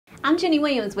I'm Jenny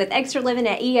Williams with Extra Living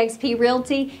at eXp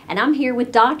Realty, and I'm here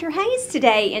with Dr. Hayes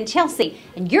today in Chelsea,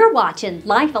 and you're watching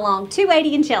Life Along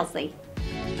 280 in Chelsea.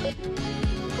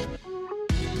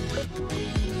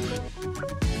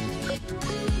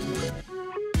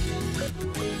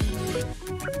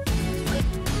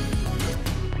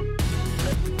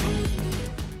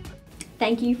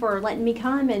 Thank you for letting me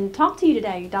come and talk to you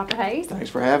today, Dr. Hayes.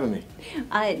 Thanks for having me.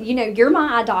 You know, you're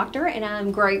my eye doctor, and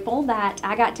I'm grateful that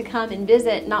I got to come and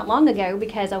visit not long ago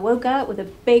because I woke up with a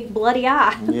big bloody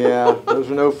eye. Yeah, those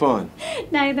are no fun.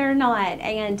 No, they're not.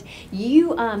 And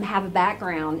you have a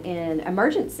background in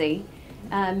emergency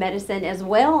medicine as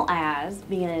well as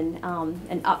being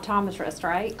an optometrist,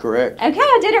 right? Correct. Okay,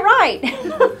 I did it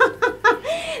right.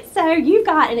 So you've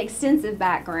got an extensive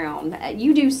background.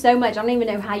 You do so much. I don't even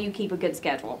know how you keep a good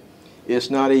schedule. It's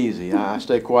not easy. I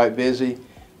stay quite busy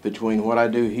between what I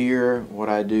do here, what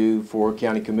I do for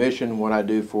County Commission, what I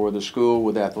do for the school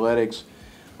with athletics,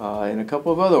 and a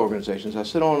couple of other organizations. I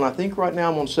sit on, I think right now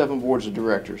I'm on 7 boards of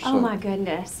directors. Oh my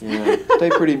goodness. Yeah, stay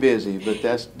pretty busy, but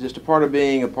that's just a part of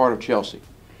being a part of Chelsea.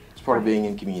 It's part of being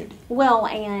in community. Well,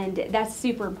 and that's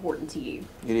super important to you.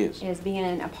 It is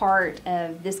being a part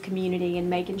of this community and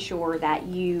making sure that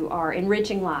you are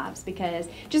enriching lives, because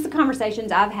just the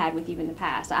conversations I've had with you in the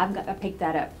past, I picked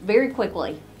that up very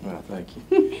quickly. Well, thank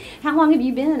you. How long have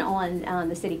you been on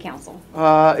the City Council?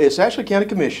 It's actually County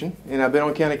Commission, and I've been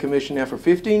on County Commission now for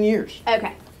 15 years.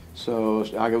 Okay. So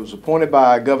I was appointed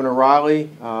by Governor Riley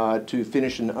to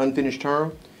finish an unfinished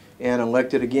term, and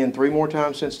elected again 3 more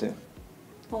times since then.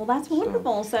 Well, that's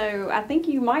wonderful. So I think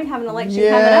you might have an election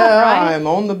coming up, right? Yeah, I'm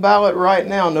on the ballot right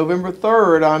now. November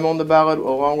 3rd, I'm on the ballot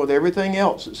along with everything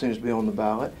else that seems to be on the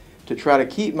ballot to try to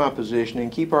keep my position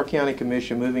and keep our county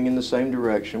commission moving in the same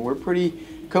direction. We're pretty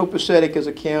copacetic as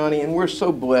a county, and we're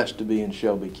so blessed to be in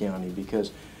Shelby County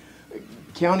because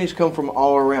counties come from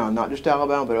all around, not just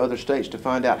Alabama, but other states, to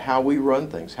find out how we run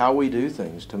things, how we do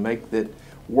things, to make that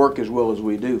work as well as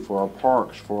we do for our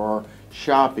parks, for our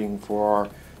shopping, for our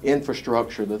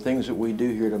infrastructure, the things that we do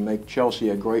here to make Chelsea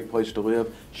a great place to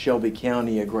live, Shelby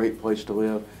County a great place to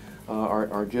live,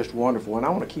 are just wonderful, and I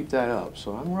want to keep that up.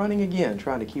 So I'm running again,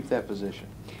 trying to keep that position.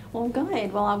 Well,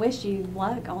 good. Well, I wish you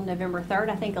luck on November 3rd.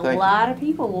 I think a lot of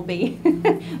people will be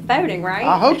voting, right?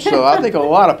 I hope so. I think a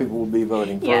lot of people will be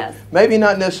voting for, yes. Maybe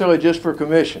not necessarily just for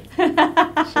commission. So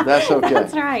that's okay.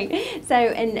 That's right. So,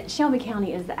 and Shelby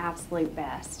County is the absolute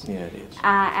best. Yeah, it is.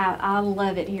 I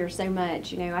love it here so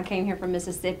much. You know, I came here from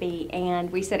Mississippi,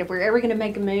 and we said if we're ever going to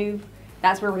make a move,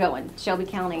 that's where we're going, Shelby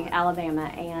County, Alabama,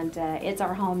 and it's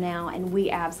our home now, and we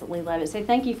absolutely love it. So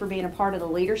thank you for being a part of the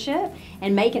leadership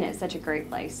and making it such a great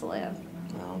place to live.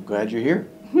 Well, I'm glad you're here.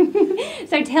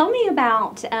 So tell me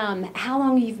about how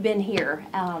long you've been here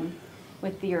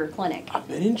with your clinic. I've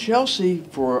been in Chelsea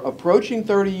for approaching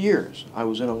 30 years. I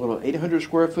was in a little 800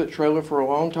 square foot trailer for a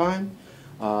long time.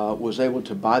 Was able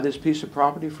to buy this piece of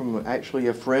property from actually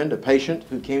a friend, a patient,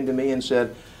 who came to me and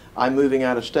said, I'm moving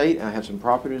out of state and I have some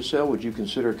property to sell. Would you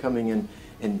consider coming in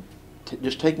and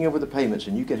just taking over the payments,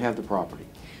 and you can have the property?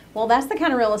 Well, that's the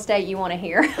kind of real estate you want to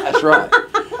hear. That's right.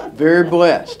 Very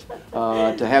blessed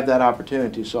to have that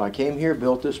opportunity. So I came here,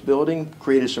 built this building,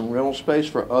 created some rental space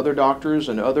for other doctors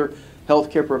and other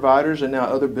healthcare providers and now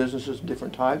other businesses of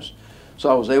different types. So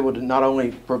I was able to not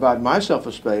only provide myself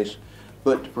a space,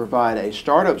 but to provide a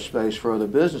startup space for other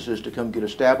businesses to come get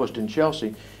established in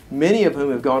Chelsea, many of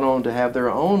whom have gone on to have their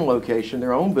own location,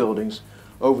 their own buildings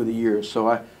over the years. So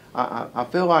I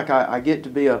feel like I get to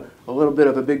be a little bit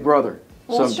of a big brother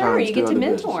sometimes. Well, sure, you get to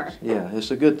mentor. Businesses. Yeah,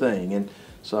 it's a good thing. And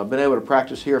so I've been able to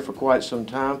practice here for quite some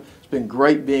time. It's been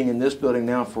great being in this building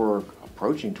now for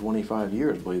approaching 25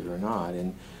 years, believe it or not.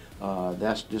 And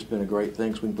that's just been a great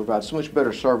thing, so we can provide so much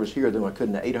better service here than I could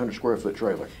in an 800 square foot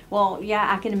trailer. Well,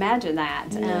 yeah, I can imagine that.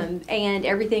 Yeah. And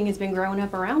everything has been growing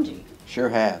up around you. Sure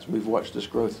has. We've watched this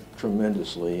growth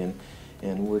tremendously,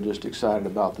 and we're just excited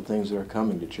about the things that are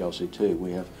coming to Chelsea too.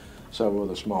 We have several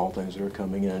other small things that are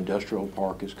coming. An industrial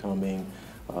park is coming.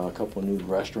 A couple of new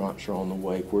restaurants are on the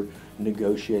way. We're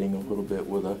negotiating a little bit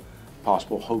with a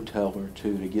possible hotel or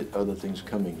two to get other things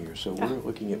coming here. So we're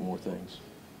looking at more things.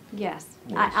 Yes,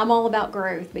 yes. I'm all about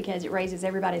growth because it raises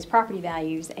everybody's property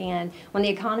values, and when the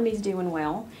economy's doing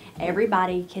well,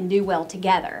 everybody can do well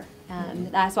together.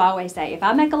 That's why I always say, if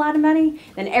I make a lot of money,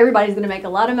 then everybody's going to make a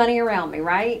lot of money around me,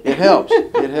 right? It helps.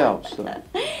 It helps.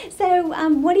 So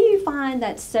what do you find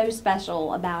that's so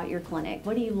special about your clinic?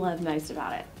 What do you love most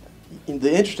about it?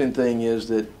 The interesting thing is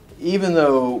that even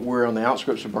though we're on the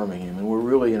outskirts of Birmingham and we're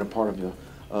really in a part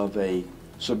of a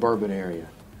suburban area,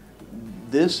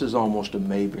 this is almost a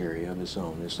Mayberry of its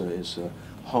own. It's a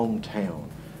hometown.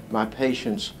 My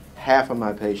patients half of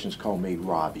my patients call me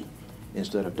Robbie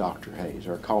instead of Dr. Hayes,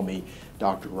 or call me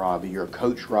Dr. Robbie or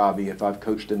Coach Robbie if I've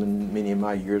coached them in many of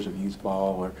my years of youth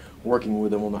ball or working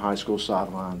with them on the high school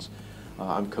sidelines.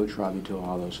 I'm Coach Robbie to a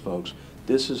lot of those folks.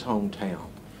 This is hometown.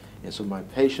 And so my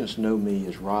patients know me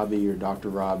as Robbie or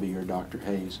Dr.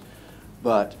 Hayes.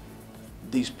 But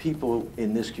these people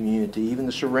in this community, even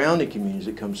the surrounding communities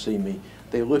that come see me,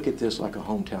 they look at this like a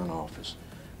hometown office.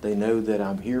 They know that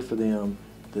I'm here for them,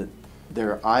 that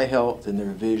their eye health and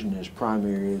their vision is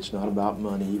primary. It's not about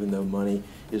money, even though money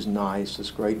is nice.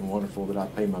 It's great and wonderful that I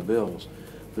pay my bills.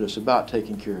 But it's about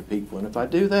taking care of people. And if I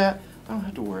do that, I don't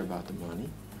have to worry about the money.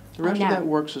 The rest of that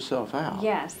works itself out.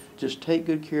 Yes. Just take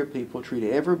good care of people, treat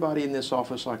everybody in this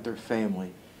office like their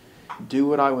family. Do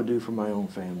what I would do for my own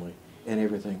family, and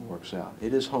everything works out.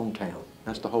 It is hometown.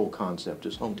 That's the whole concept,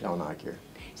 is hometown eye care.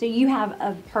 So you have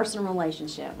a personal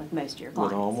relationship with most of your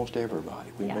clients? With almost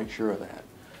everybody. We make sure of that.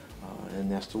 And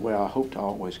that's the way I hope to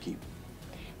always keep it.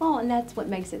 Well, and that's what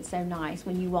makes it so nice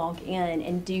when you walk in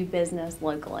and do business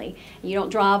locally. You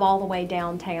don't drive all the way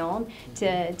downtown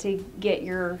to get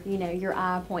your, your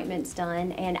eye appointments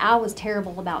done. And I was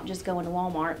terrible about just going to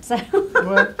Walmart. So.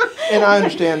 Well, and I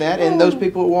understand that. And those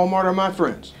people at Walmart are my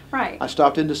friends. Right. I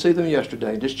stopped in to see them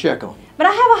yesterday and just check on them. But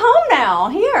I have a home now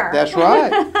here. That's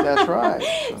right. That's right.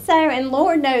 So, and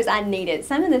Lord knows I need it.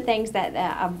 Some of the things that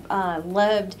I've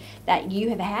loved that you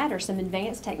have had are some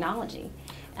advanced technology.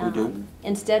 We do.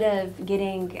 Instead of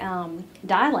getting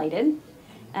dilated,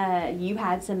 you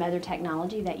had some other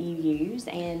technology that you use,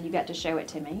 and you got to show it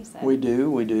to me. So. We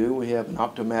do. We have an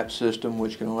optometrist system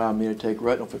which can allow me to take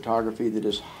retinal photography that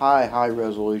is high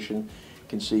resolution,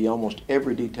 can see almost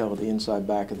every detail of the inside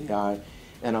back of the eye,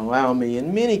 and allow me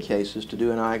in many cases to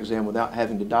do an eye exam without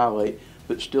having to dilate,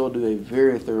 but still do a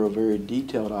very thorough, very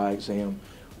detailed eye exam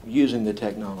using the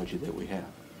technology that we have.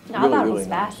 I thought it was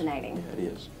fascinating. Yeah, it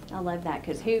is. I love that,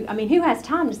 because who has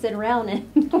time to sit around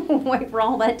and wait for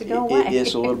all that to go away?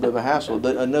 It's a little bit of a hassle.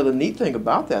 Another neat thing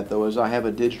about that, though, is I have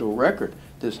a digital record,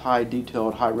 this high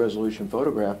detailed, high resolution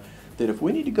photograph, that if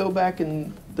we need to go back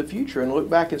in the future and look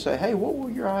back and say, hey, what were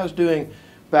your eyes doing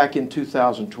back in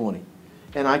 2020?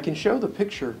 And I can show the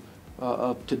picture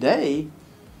of today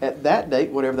at that date,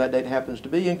 whatever that date happens to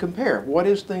be, and compare what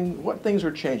things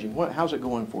are changing, how's it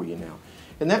going for you now?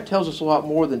 And that tells us a lot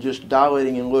more than just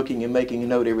dilating and looking and making a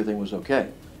note everything was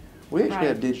okay. We actually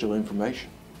have digital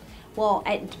information. Well,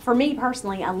 for me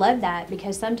personally, I love that,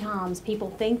 because sometimes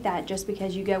people think that just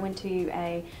because you go into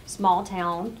a small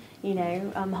town,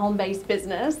 home-based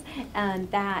business,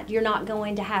 that you're not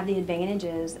going to have the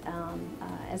advantages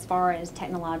as far as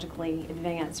technologically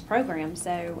advanced programs.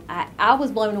 So I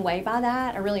was blown away by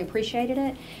that. I really appreciated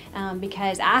it,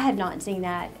 because I had not seen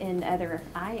that in other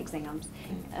eye exams.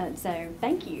 So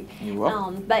thank you. You're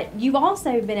welcome. But you've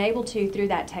also been able to, through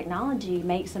that technology,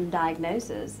 make some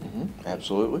diagnoses.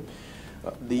 Absolutely.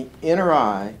 The inner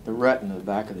eye, the retina, the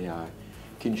back of the eye,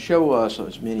 can show us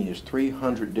as many as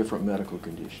 300 different medical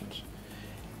conditions.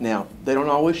 Now, they don't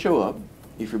always show up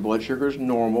if your blood sugar is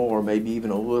normal, or maybe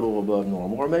even a little above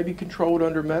normal, or maybe controlled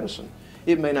under medicine.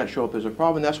 It may not show up as a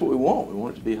problem. That's what we want. We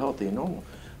want it to be healthy and normal.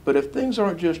 But if things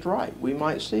aren't just right, we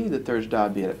might see that there's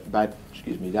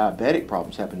diabetic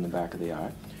problems happening in the back of the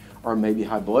eye, or maybe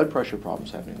high blood pressure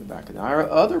problems happening in the back of the eye, or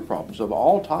other problems of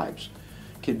all types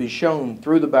can be shown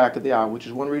through the back of the eye, which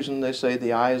is one reason they say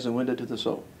the eye is a window to the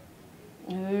soul.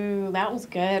 Ooh, that was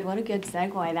good. What a good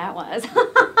segue that was.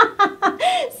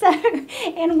 So,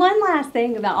 and one last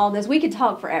thing about all this, we could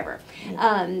talk forever.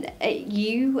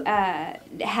 You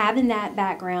having that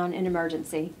background in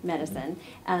emergency medicine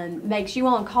makes you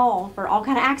on call for all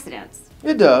kind of accidents.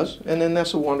 It does, and then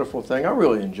that's a wonderful thing. I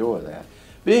really enjoy that.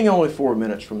 Being only 4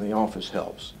 minutes from the office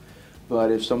helps. But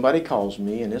if somebody calls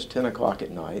me and it's 10 o'clock at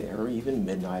night, or even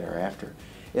midnight or after,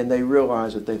 and they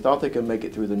realize that they thought they could make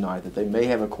it through the night, that they may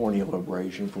have a corneal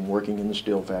abrasion from working in the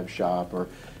steel fab shop, or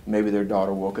maybe their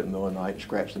daughter woke up in the middle of the night and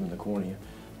scratched them in the cornea,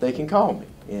 they can call me.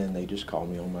 And they just call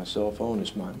me on my cell phone.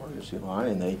 It's my emergency line,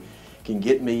 and they can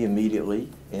get me immediately.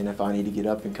 And if I need to get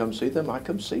up and come see them, I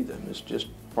come see them. It's just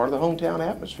part of the hometown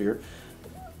atmosphere,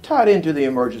 tied into the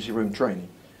emergency room training,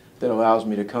 that allows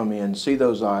me to come in, see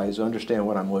those eyes, understand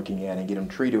what I'm looking at, and get them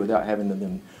treated without having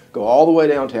them go all the way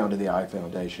downtown to the Eye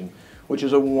Foundation, which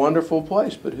is a wonderful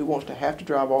place. But who wants to have to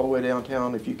drive all the way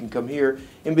downtown if you can come here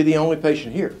and be the only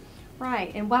patient here?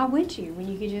 Right, and why would you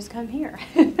when you could just come here?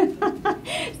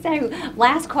 So,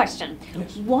 last question.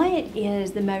 Yes. What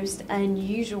is the most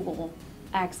unusual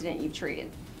accident you've treated?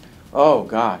 Oh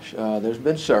gosh, there's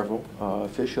been several.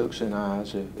 Fish hooks in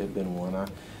eyes have been one.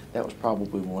 That was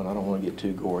probably one. I don't want to get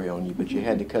too gory on you, but you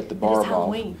had to cut the barb off.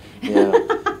 Halloween. Yeah,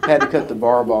 Had to cut the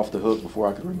barb off the hook before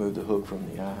I could remove the hook from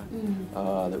the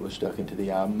eye that was stuck into the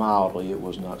eye mildly. It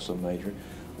was not so major.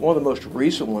 One of the most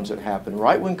recent ones that happened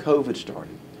right when COVID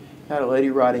started, had a lady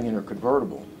riding in her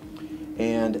convertible,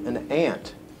 and an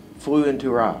ant flew into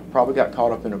her eye, probably got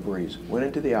caught up in a breeze, went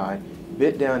into the eye,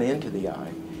 bit down into the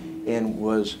eye, and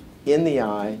was in the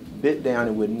eye, bit down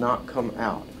and would not come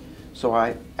out. So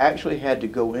I actually had to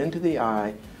go into the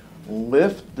eye,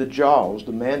 lift the jaws,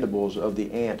 the mandibles of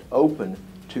the ant open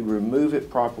to remove it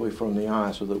properly from the eye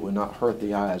so that it would not hurt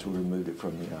the eye as we removed it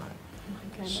from the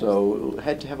eye. So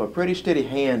had to have a pretty steady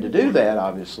hand to do that,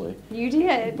 obviously. You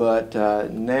did. But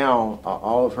now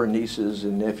all of her nieces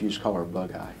and nephews call her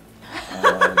Bug Eye.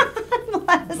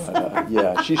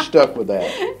 Yeah, she's stuck with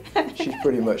that. She's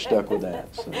pretty much stuck with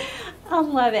that. So. I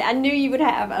love it. I knew you would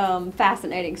have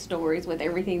fascinating stories with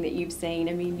everything that you've seen.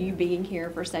 I mean, you being here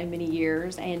for so many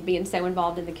years and being so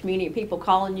involved in the community, people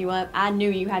calling you up, I knew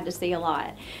you had to see a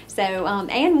lot. So,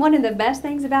 and one of the best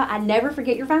things about, I never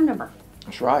forget your phone number.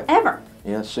 That's right. Ever.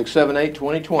 Yeah,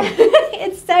 678-2020.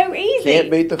 It's so easy. Can't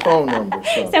beat the phone number.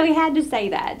 So we had to say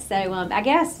that. So I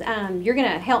guess you're going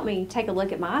to help me take a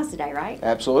look at my eyes today, right?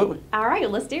 Absolutely. All right,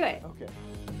 let's do it. Okay.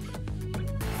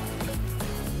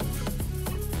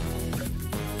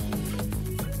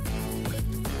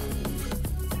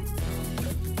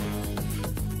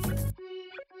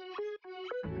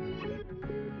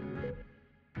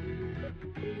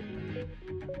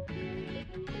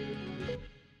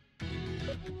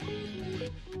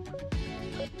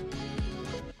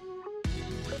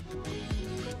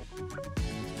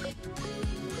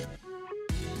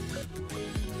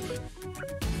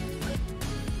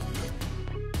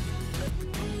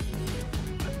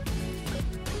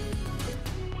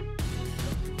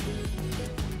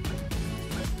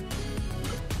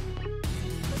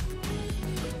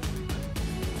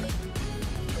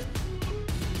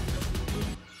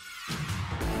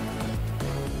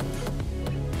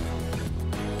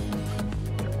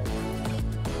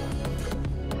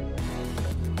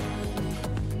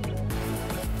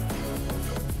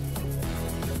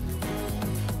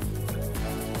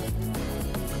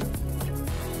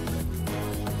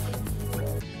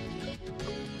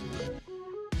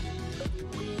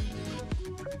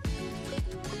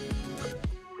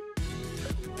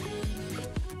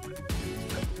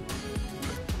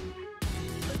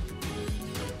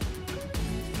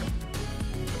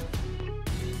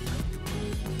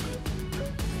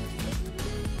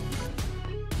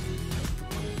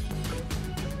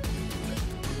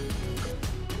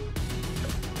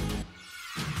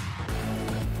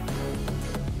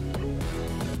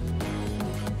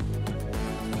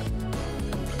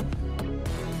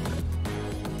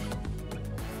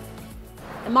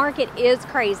 The market is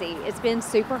crazy. It's been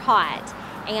super hot.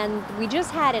 And we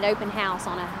just had an open house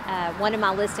on one of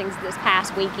my listings this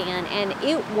past weekend, and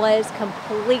it was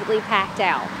completely packed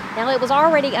out. Now, it was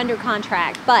already under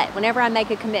contract, but whenever I make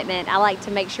a commitment, I like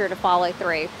to make sure to follow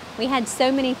through. We had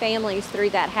so many families through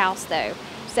that house, though.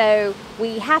 So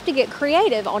we have to get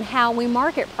creative on how we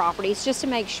market properties just to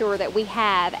make sure that we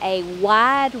have a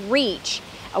wide reach,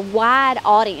 a wide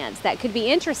audience that could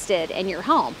be interested in your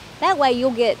home. That way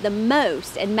you'll get the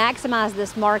most and maximize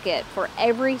this market for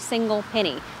every single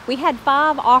penny. We had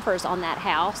 5 offers on that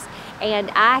house,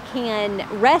 and I can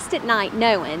rest at night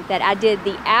knowing that I did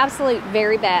the absolute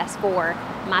very best for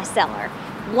my seller.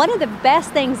 One of the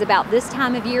best things about this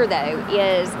time of year, though,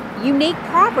 is unique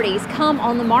properties come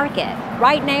on the market.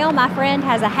 Right now, my friend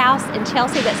has a house in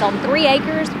Chelsea that's on 3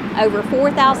 acres, over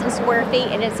 4,000 square feet,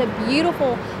 and it's a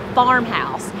beautiful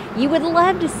farmhouse. You would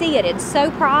love to see it. It's so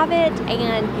private,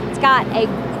 and it's got a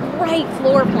great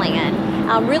floor plan.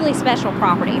 Really special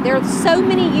property. There are so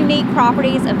many unique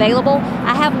properties available.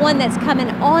 I have one that's coming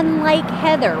on Lake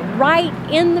Heather, right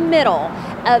in the middle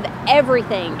of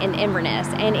everything in Inverness,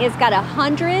 and it's got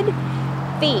 100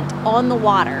 feet on the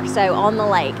water, so on the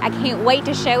lake. I can't wait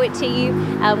to show it to you.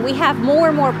 We have more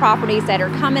and more properties that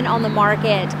are coming on the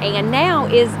market, and now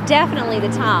is definitely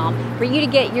the time for you to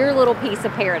get your little piece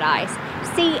of paradise.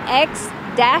 See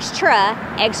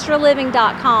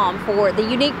extraliving.com for the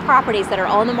unique properties that are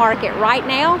on the market right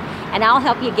now, and I'll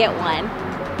help you get one.